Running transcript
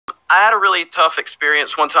I had a really tough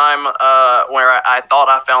experience one time where I thought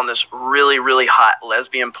I found this really, really hot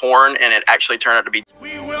lesbian porn, and it actually turned out to be...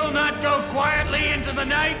 We will not go quietly into the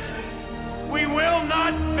night. We will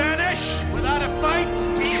not vanish without a fight.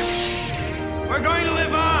 We're going to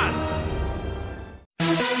live on.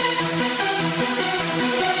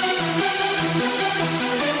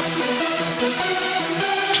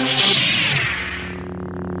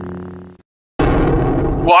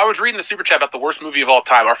 Well, I was reading the super chat about the worst movie of all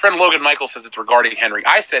time. Our friend Logan Michael says it's regarding Henry.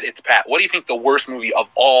 I said it's Pat. What do you think the worst movie of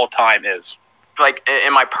all time is? Like,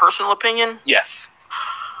 in my personal opinion? Yes.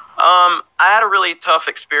 I had a really tough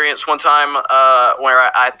experience one time where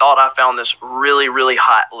I thought I found this really, really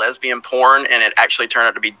hot lesbian porn, and it actually turned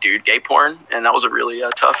out to be dude gay porn, and that was a really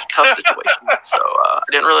tough situation. So I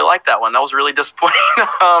didn't really like that one. That was really disappointing.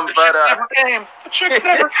 Never came. The chicks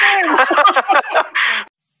never came.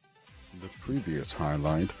 The previous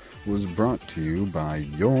highlight was brought to you by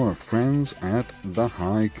your friends at the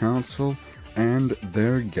High Council and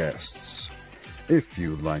their guests. If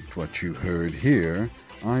you liked what you heard here,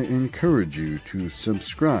 I encourage you to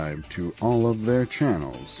subscribe to all of their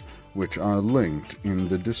channels, which are linked in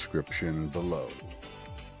the description below.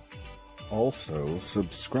 Also,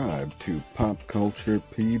 subscribe to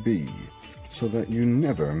popculturepb so that you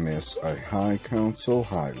never miss a High Council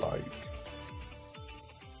highlight.